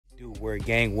Word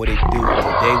gang, what it do? Today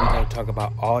we're gonna talk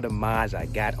about all the mods I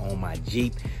got on my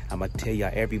Jeep. I'm gonna tell y'all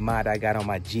every mod I got on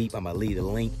my Jeep. I'm gonna leave a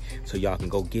link so y'all can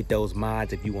go get those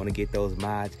mods if you want to get those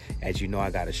mods. As you know, I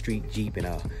got a street Jeep, and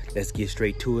let's get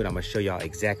straight to it. I'm gonna show y'all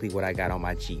exactly what I got on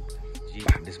my Jeep.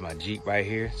 This is my Jeep right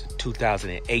here. It's a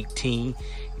 2018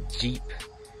 Jeep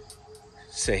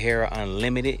Sahara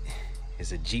Unlimited.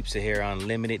 It's a Jeep Sahara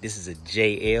Unlimited. This is a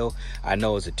JL. I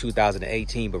know it's a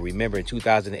 2018, but remember in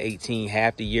 2018,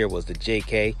 half the year was the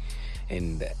JK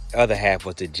and the other half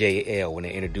was the JL when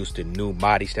they introduced the new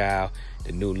body style,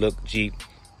 the new look Jeep.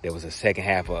 There was a second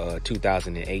half of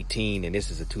 2018, and this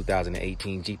is a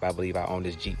 2018 Jeep. I believe I own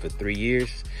this Jeep for 3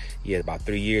 years. Yeah, about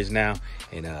 3 years now.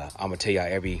 And I'm gonna tell y'all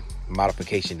every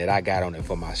modification that I got on it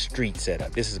for my street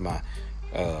setup. This is my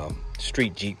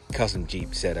street Jeep, custom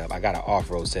Jeep setup. I got an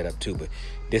off-road setup too, but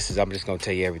I'm just gonna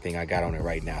tell you everything I got on it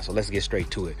right now. So let's get straight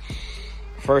to it.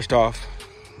 First off,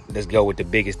 let's go with the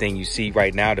biggest thing you see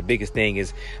right now. The biggest thing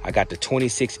is I got the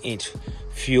 26-inch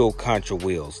fuel contra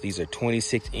wheels. These are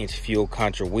 26-inch fuel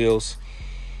contra wheels.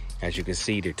 As you can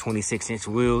see, they're 26-inch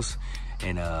wheels.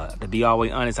 And to be all the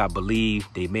way honest, I believe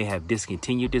they may have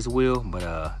discontinued this wheel,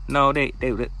 but no,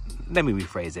 let me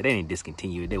rephrase it. They didn't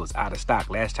discontinue it. They was out of stock.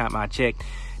 Last time I checked,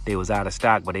 they was out of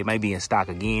stock, but they might be in stock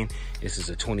again. This is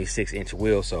a 26-inch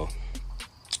wheel,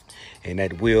 and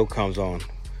that wheel comes on,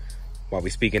 while we're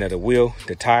speaking of the wheel,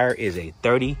 the tire is a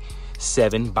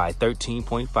 37 by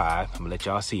 13.5. I'm gonna let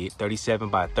y'all see it. 37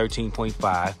 by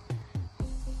 13.5,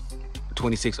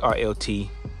 26 RLT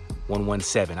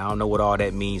 117. I don't know what all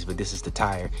that means, but this is the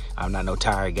tire. I'm not no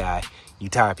tire guy. You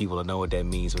tire people don't know what that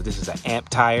means, but this is an amp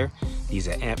tire. These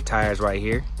are amp tires right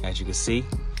here, as you can see.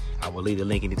 I will leave the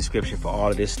link in the description for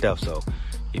all of this stuff. So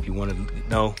if you want to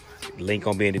know, the link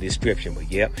gonna be in the description.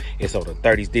 But yep, it's on the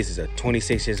 30s. This is a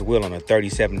 26-inch wheel on a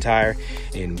 37 tire.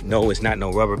 And no, it's not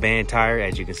no rubber band tire.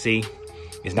 As you can see,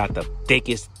 it's not the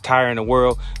thickest tire in the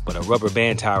world, but a rubber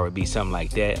band tire would be something like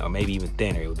that, or maybe even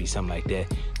thinner. It would be something like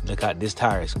that. Look how this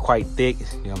tire is quite thick. You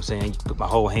know what I'm saying? You put my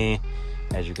whole hand,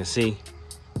 as you can see,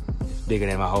 it's bigger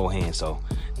than my whole hand. So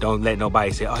don't let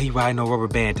nobody say, oh, he riding no rubber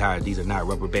band tires. These are not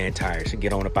rubber band tires. So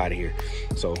get on up out of here.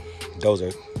 So those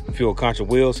are fuel contra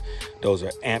wheels. Those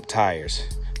are amp tires,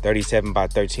 37 by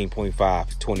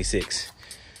 13.5, 26.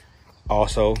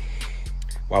 Also,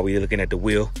 while we're looking at the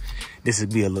wheel, this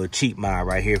would be a little cheap mod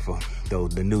right here for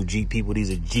the new Jeep people. These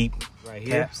are Jeep right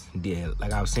here. Caps. Yeah,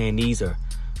 like I was saying, these are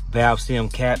valve stem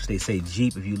caps. They say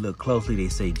Jeep. If you look closely, they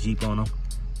say Jeep on them.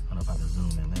 I don't know if I can zoom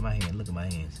in, man. My hand, look at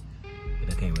my hands.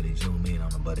 But I can't really zoom in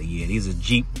on them. But yeah, these are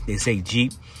Jeep. They say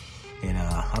Jeep. And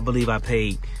I believe I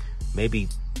paid maybe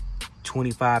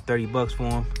 25, 30 bucks for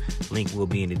them. Link will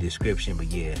be in the description. But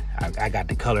yeah, I got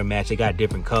the color match. They got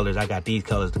different colors. I got these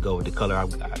colors to go with the color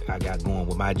I got going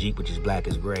with my Jeep, which is black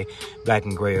and gray,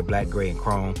 or black, gray, and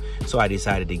chrome. So I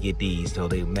decided to get these so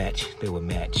they match. They would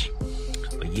match.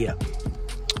 But yeah,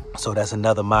 so that's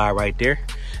another mod right there.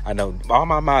 I know all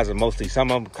my mods are mostly,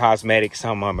 some of them cosmetic,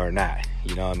 some of them are not.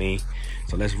 You know what I mean?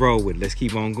 So let's roll with it. Let's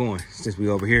keep on going. Since we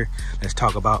over here, let's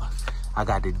talk about, I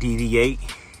got the DV8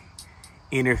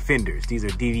 inner fenders. These are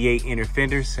DV8 inner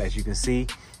fenders. As you can see,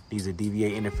 these are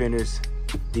DV8 inner fenders.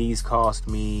 These cost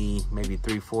me maybe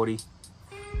 $340.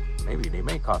 Maybe they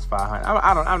may cost $500.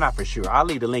 I'm not for sure. I'll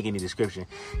leave the link in the description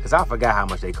because I forgot how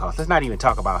much they cost. Let's not even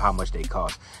talk about how much they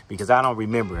cost because I don't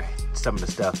remember some of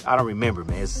the stuff. I don't remember,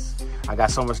 man. I got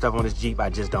so much stuff on this Jeep,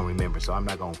 I just don't remember. So I'm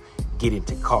not gonna get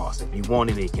into cost. If you want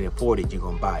it and can afford it, you're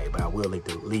gonna buy it. But I will leave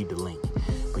the link.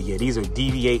 But yeah, these are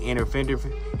DV8 inner fenders.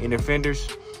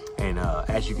 And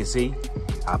as you can see,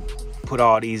 I put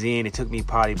all these in. It took me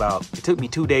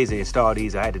 2 days to install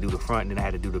these. I had to do the front and then I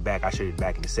had to do the back. I'll show you the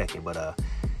back in a second, but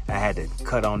I had to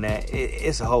cut on that.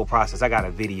 It's a whole process. I got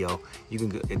a video. You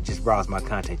can just browse my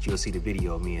content. You'll see the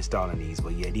video of me installing these.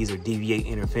 But yeah, these are DV8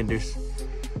 inner fenders.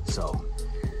 So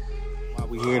while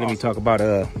we're here, let me talk about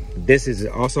this is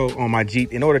also on my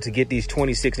Jeep. In order to get these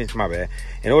 26-inch,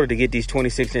 in order to get these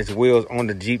 26-inch wheels on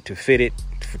the Jeep to fit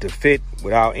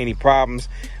without any problems,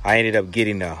 I ended up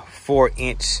getting a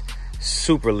 4-inch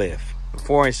super lift.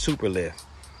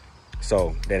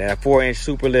 So then a 4-inch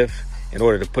super lift in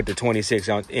order to put the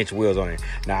 26-inch wheels on it.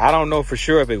 Now, I don't know for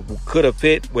sure if it could have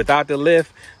fit without the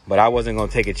lift, but I wasn't gonna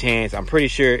take a chance. I'm pretty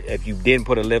sure if you didn't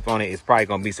put a lift on it, it's probably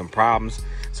gonna be some problems.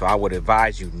 So I would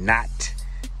advise you not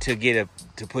to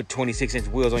put 26-inch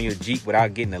wheels on your Jeep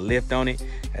without getting a lift on it.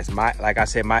 That's like I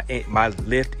said, my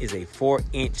lift is a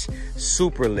 4-inch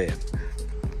super lift.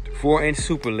 4-inch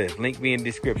super lift. Link be in the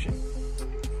description.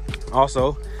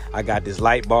 Also, I got this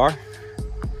light bar.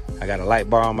 I got a light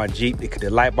bar on my Jeep.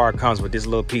 The light bar comes with this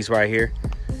little piece right here.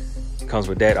 Comes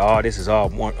with that. All this is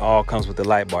all comes with the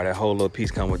light bar. That whole little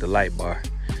piece comes with the light bar.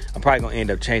 I'm probably gonna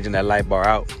end up changing that light bar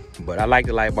out, but I like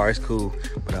the light bar. It's cool,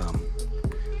 but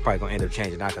probably gonna end up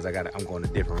changing out because I'm going a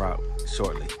different route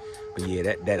shortly. But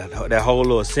yeah, that whole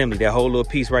little assembly, that whole little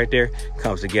piece right there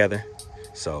comes together.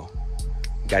 So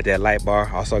got that light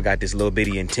bar. Also got this little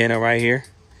bitty antenna right here.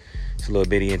 It's a little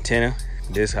bitty antenna.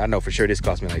 This, I know for sure this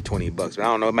cost me like 20 bucks, but I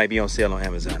don't know, it might be on sale on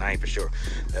Amazon. I ain't for sure.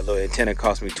 That little antenna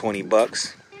cost me 20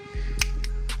 bucks.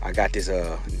 I got this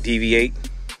DV8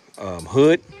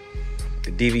 hood.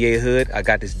 The DV8 hood. I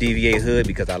got this DV8 hood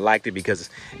because I liked it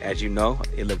because, as you know,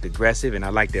 it looked aggressive and I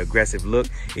like the aggressive look.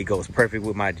 It goes perfect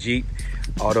with my Jeep.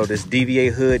 Although this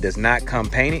DV8 hood does not come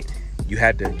painted, you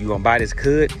gonna buy this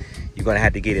hood, you're gonna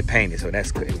have to get it painted. So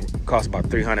it costs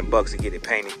about 300 bucks to get it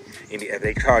painted. And if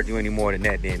they charge you any more than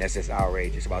that, then that's just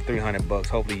outrageous. About 300 bucks.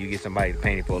 Hopefully you get somebody to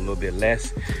paint it for a little bit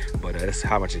less, but that's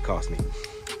how much it cost me.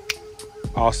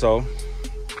 Also,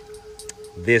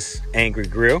 this angry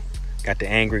grill. Got the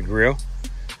angry grill.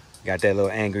 Got that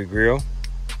little angry grill.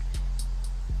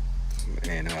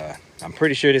 And I'm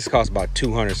pretty sure this costs about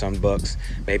 200 some bucks,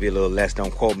 maybe a little less.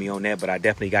 Don't quote me on that, but I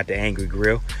definitely got the angry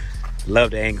grill.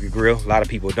 Love the angry grill. A lot of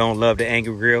people don't love the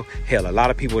angry grill. Hell, a lot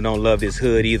of people don't love this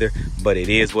hood either, but it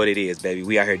is what it is, baby.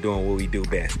 We out here doing what we do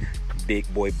best.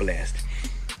 Big boy blessed.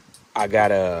 I got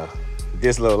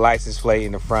this little license plate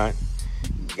in the front.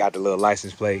 Got the little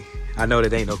license plate. I know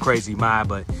that ain't no crazy mind,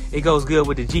 but it goes good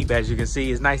with the Jeep, as you can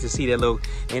see. It's nice to see that little,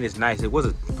 and it's nice. It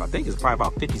was, I think it's probably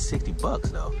about 50, 60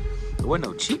 bucks though. It wasn't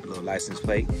no cheap little license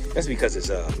plate. That's because it's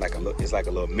like a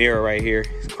little mirror right here.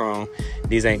 It's chrome.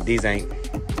 These ain't.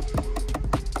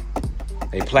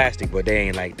 They plastic, but they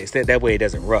ain't like, that way it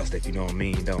doesn't rust, if you know what I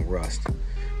mean. It don't rust.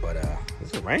 But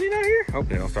is it raining out here?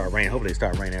 Hopefully it don't start raining. Hopefully it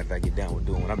start raining after I get done with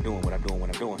doing what I'm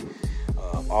doing.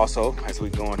 Also, as we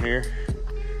go in here,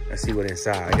 let's see what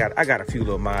inside. I got a few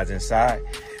little mods inside.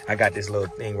 I got this little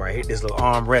thing right here, this little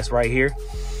armrest right here.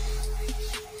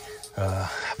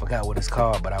 I forgot what it's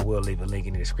called, but I will leave a link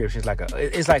in the description.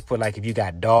 It's like for if you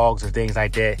got dogs or things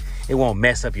like that, it won't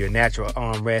mess up your natural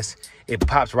armrest. It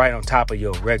pops right on top of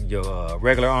your regular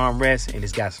armrest, and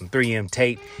it's got some 3M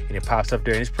tape, and it pops up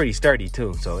there, and it's pretty sturdy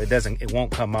too. So it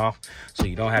won't come off, so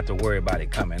you don't have to worry about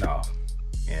it coming off.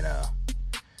 And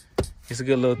it's a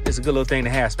good little thing to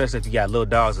have, especially if you got little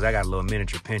dogs. Cause I got a little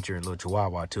miniature pincher and little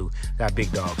chihuahua too. I got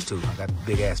big dogs too. I got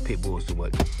big ass pit bulls too,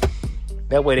 but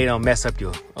that way they don't mess up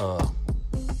your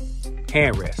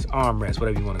hand rest, arm rest,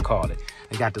 whatever you want to call it.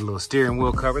 I got the little steering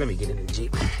wheel cover. Let me get in the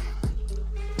Jeep.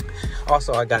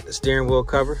 Also, I got the steering wheel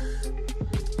cover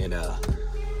and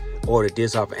ordered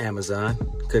this off of Amazon.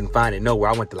 Couldn't find it nowhere.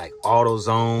 I went to like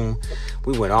AutoZone.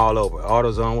 We went all over.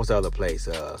 AutoZone, what's the other place?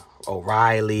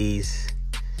 O'Reilly's,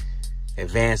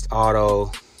 Advanced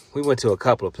Auto. We went to a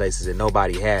couple of places and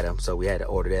nobody had them, so we had to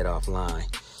order that offline.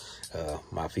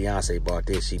 My fiance bought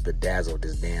this. She bedazzled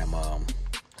this damn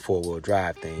four-wheel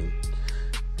drive thing.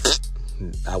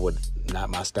 Not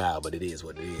my style, but it is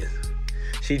what it is.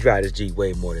 She drives this Jeep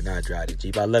way more than I drive the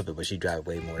Jeep. I love it, but she drives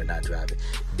way more than I drive it.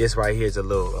 This right here is a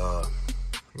little,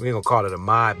 we ain't gonna call it a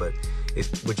mod, but it's,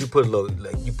 but you put a little,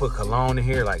 you put cologne in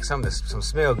here, like some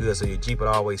smell good, so your Jeep would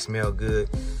always smell good.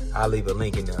 I'll leave a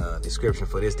link in the description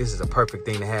for this. This is a perfect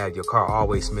thing to have. Your car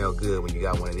always smell good when you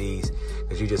got one of these,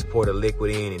 because you just pour the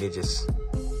liquid in and it just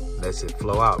lets it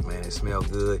flow out, man. It smells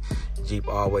good. Jeep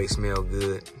always smell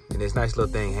good. And this nice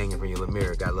little thing hanging from your little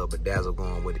mirror, got a little bedazzle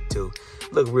going with it too.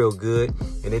 Look real good,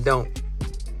 and it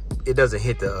doesn't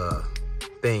hit the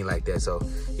thing like that. So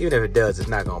even if it does, it's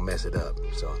not gonna mess it up.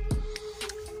 So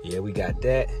yeah, we got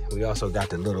that. We also got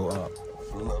the little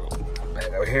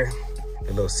bag over here,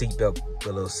 the little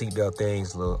seatbelt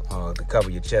things, to cover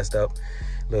your chest up.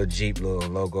 Little Jeep, little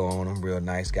logo on them, real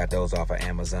nice. Got those off of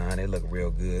Amazon. They look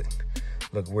real good.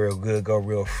 Look real good. Go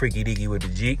real freaky deaky with the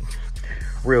Jeep.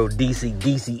 Real decent.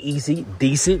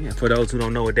 For those who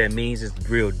don't know what that means, it's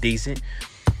real decent.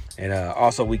 And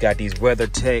also we got these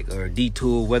WeatherTech or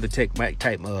D-Tool WeatherTech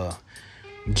type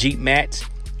Jeep mats.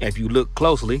 If you look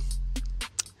closely,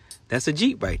 that's a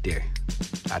Jeep right there.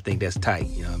 I think that's tight.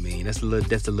 You know what I mean? That's a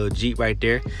little Jeep right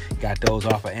there. Got those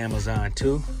off of Amazon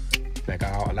too.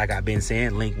 Like I've been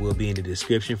saying, link will be in the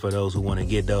description for those who want to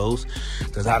get those,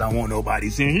 because I don't want nobody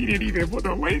saying he didn't even put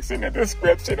the links in the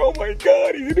description. Oh my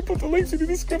God, he didn't put the links in the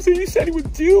description. He said he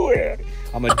would do it.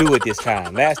 I'm gonna do it this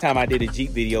time. Last time I did a Jeep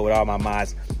video with all my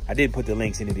mods, I didn't put the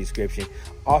links in the description.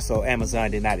 Also,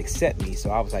 Amazon did not accept me,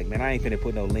 so I was like, man, I ain't finna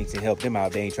put no links and help them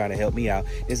out. They ain't trying to help me out.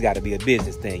 It's got to be a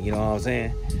business thing, you know what I'm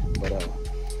saying? But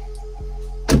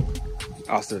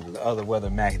also the other weather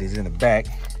mat is in the back.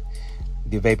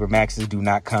 The Vapor Maxes do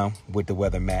not come with the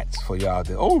weather mats for y'all.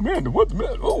 Oh man, the weather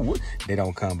mat. Oh, what? They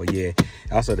don't come. But yeah,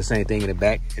 also the same thing in the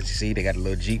back. As you see, they got a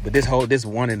little Jeep. But this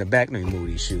one in the back. Let me move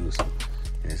these shoes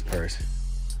in this purse.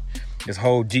 This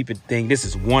whole Jeep thing. This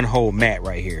is one whole mat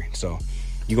right here. So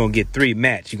you're gonna get 3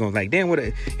 mats. You're gonna like, damn,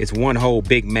 it's one whole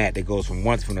big mat that goes from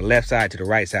the left side to the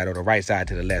right side, or the right side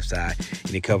to the left side,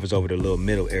 and it covers over the little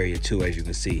middle area too, as you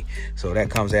can see. So that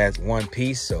comes as one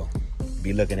piece. So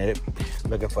be looking at it,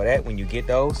 looking for that when you get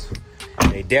those.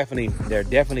 They're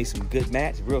definitely some good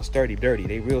mats, real sturdy, dirty.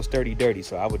 They real sturdy, dirty.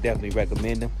 So I would definitely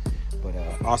recommend them. But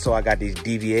also I got these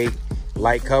DV8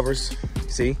 light covers.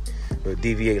 See, the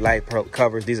DV8 light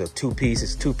covers. These are 2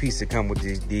 pieces. 2 pieces that come with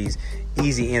these.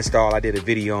 Easy install. I did a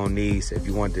video on these. If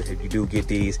you do get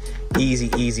these,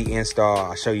 easy install.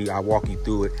 I'll show you. I'll walk you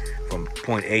through it from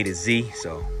point A to Z.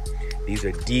 So these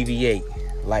are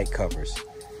DV8 light covers.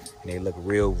 And they look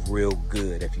real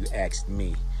good if you asked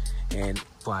me. And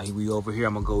while we over here,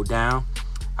 I'm gonna go down.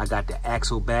 I got the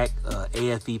axle back,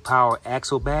 AFE power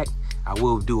axle back. I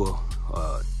will do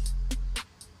a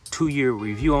 2-year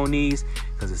review on these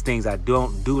because there's things I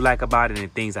don't like about it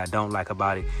and things I don't like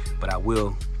about it. But I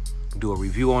will do a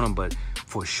review on them. But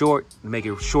for short, make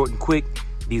it short and quick,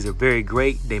 these are very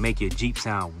great. They make your Jeep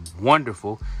sound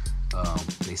wonderful.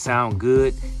 They sound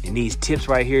good. And these tips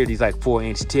right here, these like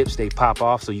 4-inch tips, they pop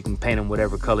off, so you can paint them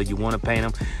whatever color you want to paint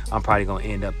them. I'm probably gonna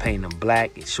end up painting them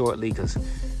black shortly because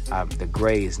the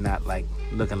gray is not like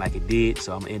looking like it did.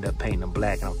 So I'm gonna end up painting them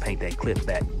black, and I'll paint that clip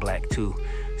back black too,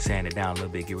 sand it down a little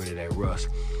bit, get rid of that rust.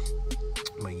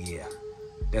 But yeah,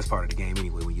 that's part of the game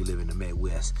anyway when you live in the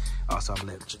Midwest. Also, I'm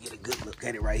gonna let you get a good look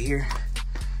at it right here.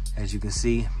 As you can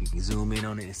see, you can zoom in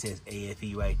on it. It says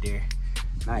AFE right there.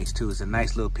 Nice too. It's a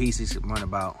nice little piece. It should run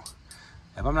about,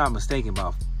 if I'm not mistaken,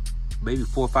 about maybe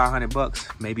 $400 or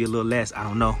 $500, maybe a little less. I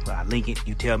don't know. I'll link it.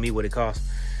 You tell me what it costs.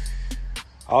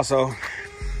 Also,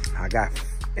 I got,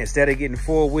 instead of getting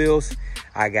 4 wheels,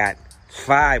 I got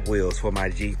 5 wheels for my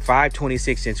Jeep. 5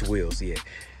 26-inch wheels. Yeah.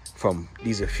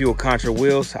 These are fuel contra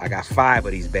wheels. I got 5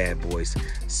 of these bad boys.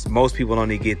 Most people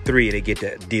only get 3, and they get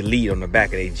the delete on the back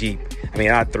of their Jeep. I mean,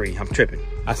 not 3. I'm tripping.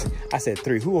 I said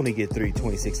 3. Who only get 3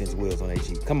 26-inch wheels on their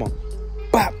Jeep? Come on.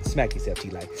 Bop! Smack yourself,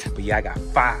 T-Light. But yeah, I got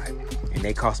 5, and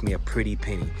they cost me a pretty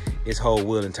penny. This whole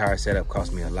wheel and tire setup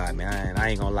cost me a lot, man. I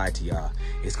ain't gonna lie to y'all.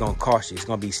 It's gonna cost you. It's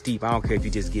gonna be steep. I don't care if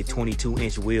you just get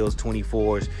 22-inch wheels,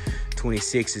 24s,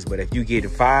 26s, but if you get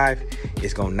 5,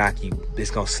 it's gonna knock you.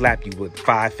 It's gonna slap you with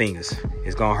 5 fingers.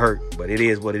 It's gonna hurt, but it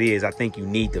is what it is. I think you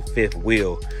need the 5th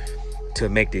wheel to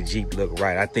make the Jeep look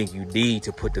right. I think you need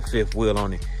to put the 5th wheel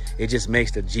on it. It just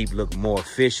makes the Jeep look more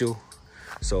official.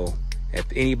 So if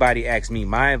anybody asks me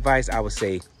my advice, I would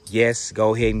say yes,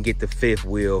 go ahead and get the 5th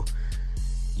wheel.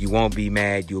 You won't be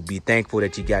mad. You'll be thankful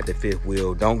that you got the 5th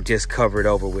wheel. Don't just cover it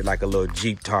over with like a little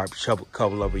Jeep tarp,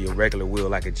 cover over your regular wheel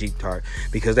like a Jeep tarp.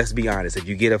 Because let's be honest, if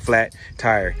you get a flat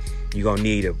tire, you're gonna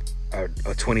need a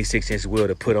 26-inch wheel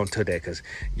to put onto that, because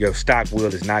your stock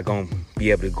wheel is not gonna be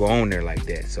able to go on there like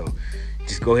that. So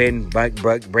just go ahead and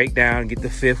break down, get the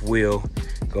 5th wheel.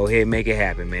 Go ahead and make it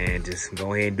happen, man. Just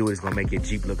go ahead and do it. It's gonna make your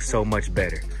Jeep look so much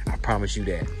better. I promise you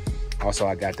that. Also,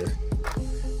 I got the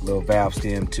little valve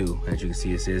stem too. As you can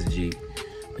see, it says Jeep.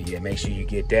 But yeah, make sure you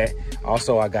get that.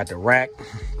 Also, I got the rack.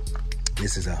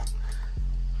 This is a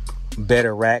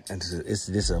better rack. This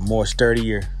is a more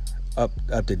sturdier, up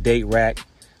to date rack.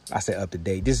 I say up to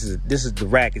date. This is the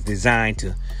rack is designed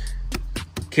to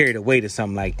carry the weight of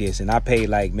something like this. And I paid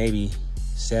like maybe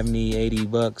 70, 80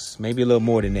 bucks, maybe a little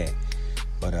more than that.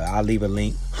 But I'll leave a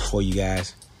link for you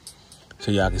guys so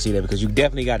y'all can see that, because you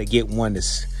definitely got to get one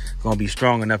that's gonna be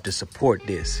strong enough to support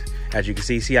this. As you can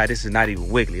see how this is not even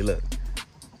wiggly. Look,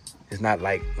 it's not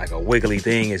like a wiggly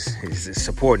thing. It's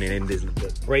supporting it. And this,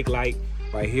 the brake light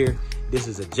right here, this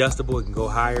is adjustable. It can go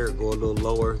higher or go a little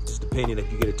lower, just depending.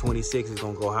 If you get a 26, it's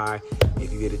gonna go high.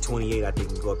 If you get a 28, I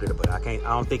think it can go up there, but I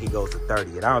don't think it goes to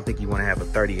 30. And I don't think you want to have a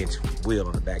 30-inch wheel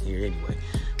on the back here anyway.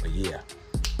 But yeah,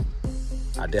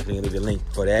 I'll definitely leave a link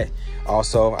for that.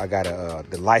 Also, I got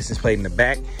the license plate in the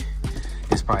back.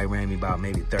 This probably ran me about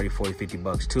maybe 30, 40, 50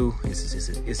 bucks too.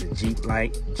 It's a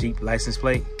Jeep license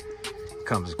plate. It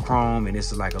comes with chrome, and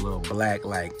this is like a little black,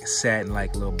 like satin,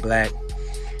 like a little black.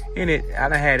 And I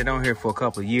done had it on here for a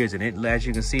couple of years, and as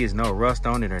you can see, there's no rust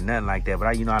on it or nothing like that. But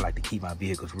I like to keep my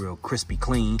vehicles real crispy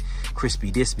clean,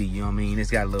 crispy dispy, you know what I mean?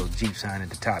 It's got a little Jeep sign at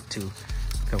the top too.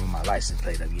 Cover my license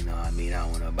plate up, you know what I mean? I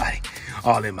don't want nobody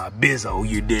all in my bizzo,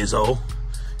 you dizzo.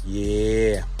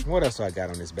 Yeah. What else I got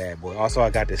on this bad boy? Also,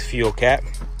 I got this fuel cap.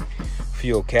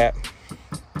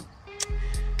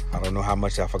 I don't know how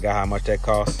much. I forgot how much that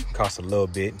costs. Costs a little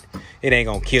bit. it ain't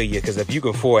gonna kill you, because if you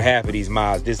can afford half of these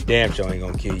mods, this damn show ain't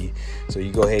gonna kill you. So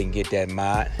you go ahead and get that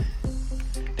mod.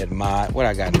 What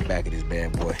I got in the back of this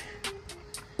bad boy?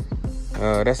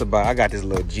 That's about, I got this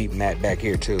little Jeep mat back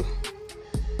here too.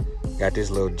 Got this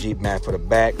little Jeep mat for the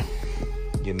back.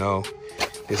 You know,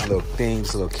 this little thing,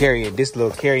 this little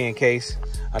carrying case.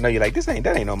 I know you're like, that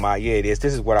ain't no mod. Yeah, it is.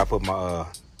 This is what I put my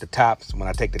the tops. When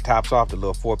I take the tops off, the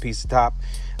little 4-piece top,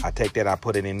 I take that, I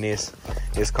put it in this.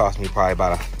 This cost me probably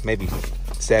about maybe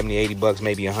 70, 80 bucks,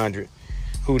 maybe 100.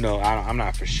 Who knows? I'm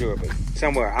not for sure, but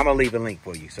somewhere I'm gonna leave a link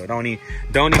for you. So don't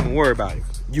even worry about it.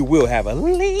 You will have a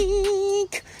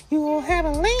link. You will have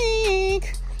a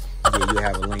link. Yeah, you'll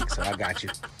have a link. So I got you.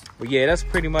 But yeah, that's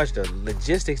pretty much the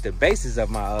logistics, the basis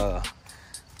of my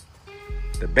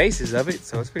the basis of it.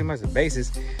 So it's pretty much the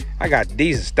basis. I got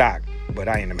these in stock, but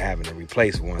I ended up having to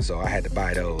replace one, so I had to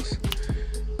buy those.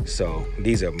 So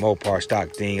these are MOPAR stock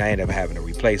thing. I ended up having to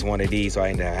replace one of these, so I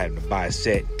ended up having to buy a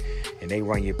set. And they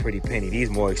run you a pretty penny. These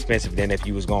more expensive than if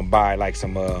you was gonna buy like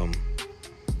some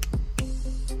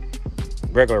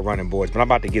regular running boards. But I'm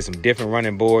about to get some different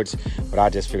running boards. But I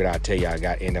just figured I'd tell you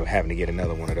I end up having to get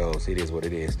another one of those. It is what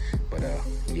it is. But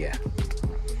yeah.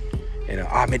 And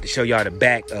I meant to show y'all the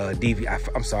back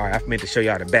I'm sorry, I meant to show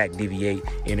y'all the back Deviate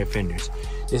inner fenders.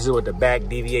 This is what the back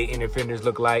Deviate inner fenders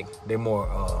look like. They're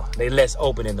more they less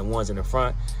open than the ones in the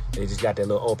front. They just got that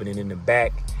little opening in the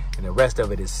back, and the rest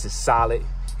of it is solid.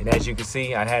 And as you can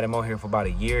see, I had them on here for about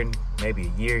a year, maybe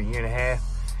a year and a half,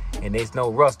 and there's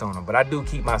no rust on them. But I do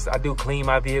clean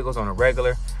my vehicles on a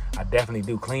regular. I definitely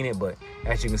do clean it, but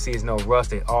as you can see, it's no rust.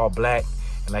 They're all black.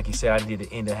 And like you said, I did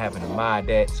end up having to mod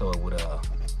that so it would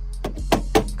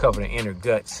cover the inner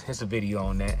guts. It's a video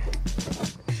on that.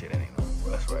 Shit, that ain't no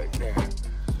rust right there.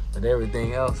 But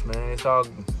everything else, man,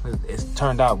 it's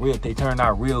turned out real. They turned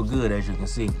out real good, as you can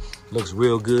see. Looks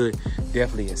real good.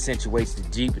 Definitely accentuates the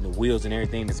Jeep and the wheels and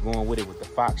everything that's going with it with the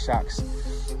Fox shocks.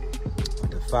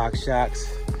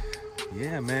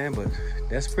 Yeah, man, but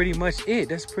that's pretty much it.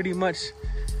 That's pretty much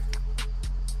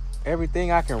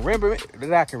everything I can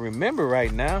remember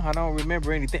right now. I don't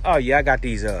remember anything. Oh yeah, I got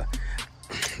these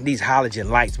halogen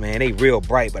lights, man. They real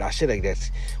bright, but I should have just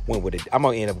went with it. I'm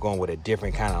gonna end up going with a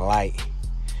different kind of light.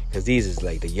 Because these is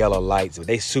like the yellow lights, but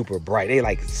they super bright. They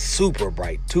like super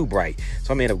bright, too bright.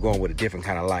 So I'm gonna end up going with a different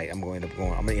kind of light. I'm gonna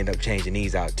end up changing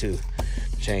these out too.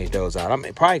 Change those out. I'm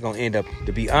probably gonna end up,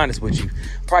 to be honest with you,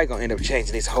 probably gonna end up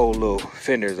changing these whole little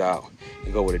fenders out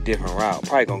and go with a different route.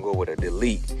 Probably gonna go with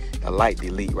a light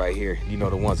delete right here. You know,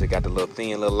 the ones that got the little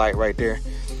thin little light right there.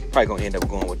 Probably gonna end up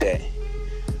going with that.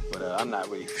 But I'm not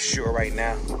really sure right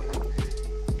now.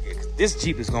 This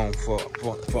Jeep is going for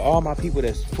all my people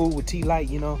that's full with T-Light,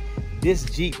 you know. This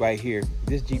Jeep right here,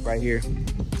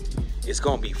 it's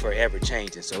gonna be forever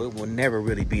changing. So it will never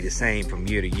really be the same from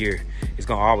year to year. It's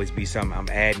gonna always be something I'm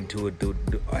adding to it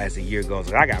as the year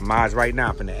goes. I got mods right now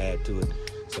I'm finna add to it.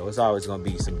 So it's always gonna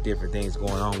be some different things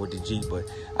going on with the Jeep. But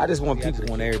I just want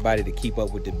everybody to keep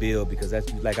up with the build, because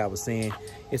that's, like I was saying,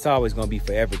 it's always gonna be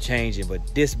forever changing.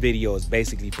 But this video is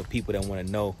basically for people that wanna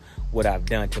know what I've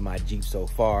done to my Jeep so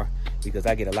far, because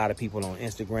I get a lot of people on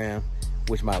Instagram,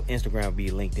 which my Instagram will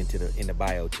be linked in the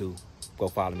bio too. Go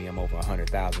follow me. I'm over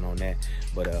 100,000 on that.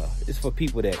 But it's for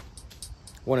people that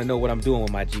want to know what I'm doing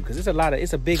with my Jeep, because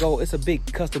it's a big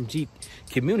custom Jeep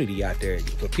community out there.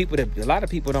 For people that a lot of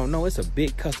people don't know, it's a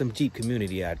big custom Jeep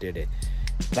community out there that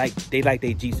they like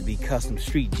their Jeeps to be custom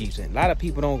street Jeeps, and a lot of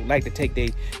people don't like to take their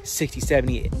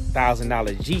 $60,000,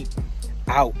 $70,000 Jeep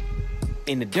out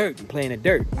in the dirt and play in the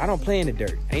dirt. I don't play in the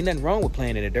dirt. Ain't nothing wrong with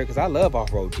playing in the dirt, because I love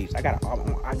off-road Jeeps. I got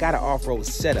an off-road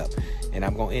setup, and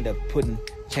I'm gonna end up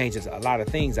changing a lot of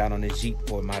things out on this Jeep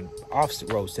for my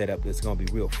off-road setup. That's gonna be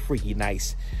real freaky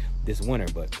nice this winter.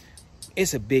 But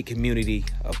it's a big community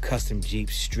of custom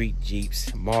Jeeps, street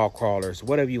Jeeps, mall crawlers,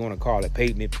 whatever you want to call it,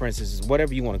 pavement princesses,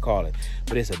 whatever you want to call it.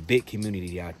 But it's a big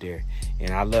community out there,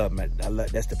 and I love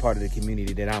that's the part of the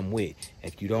community that I'm with.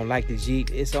 If you don't like the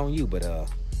Jeep, it's on you. But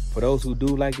for those who do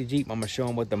like the Jeep, I'm gonna show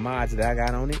them what the mods that I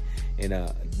got on it, and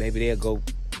maybe they'll go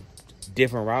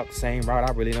different route, same route.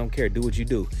 I really don't care. Do what you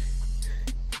do.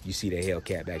 You see the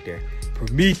Hellcat back there,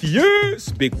 Prometheus,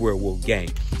 big werewolf gang.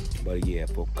 But yeah,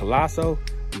 for Colosso,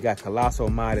 we got Colosso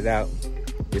modded out.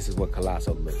 This is what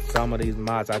Colosso looks. Some of these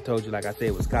mods I told you, like I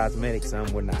said, was cosmetic,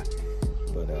 some were not.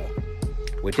 But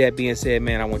with that being said,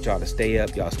 man, I want y'all to stay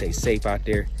up. Y'all stay safe out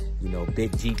there. You know,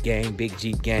 big Jeep gang.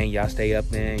 Y'all stay up,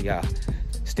 man. Y'all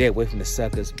stay away from the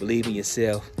suckers. Believe in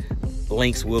yourself.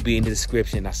 Links will be in the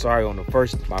description. I'm sorry, on my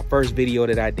first video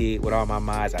that I did with all my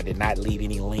mods, I did not leave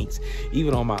any links.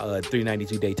 Even on my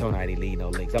 392 Daytona, I didn't leave no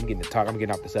links. I'm getting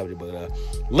off the subject, but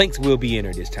links will be in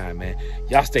there this time, man.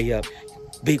 Y'all stay up.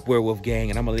 Big Werewolf Gang,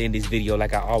 and I'm gonna end this video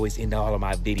like I always end all of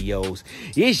my videos.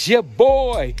 It's your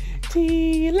boy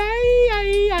Tlites.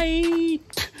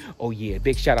 Oh yeah,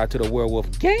 big shout out to the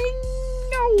Werewolf Gang.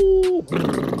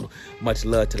 No. Much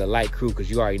love to the Light crew, because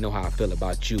you already know how I feel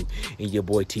about you. And your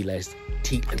boy Tlites,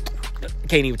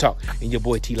 can't even talk. And your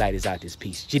boy Tlites is out this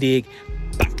piece. You dig?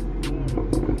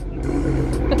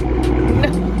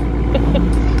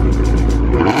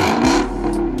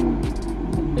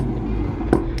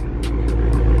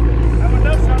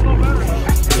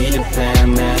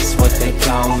 That's what they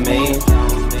call me.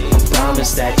 I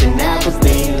promise that you'll never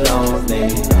be lonely.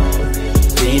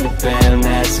 Peter Pan,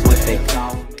 that's what they call me.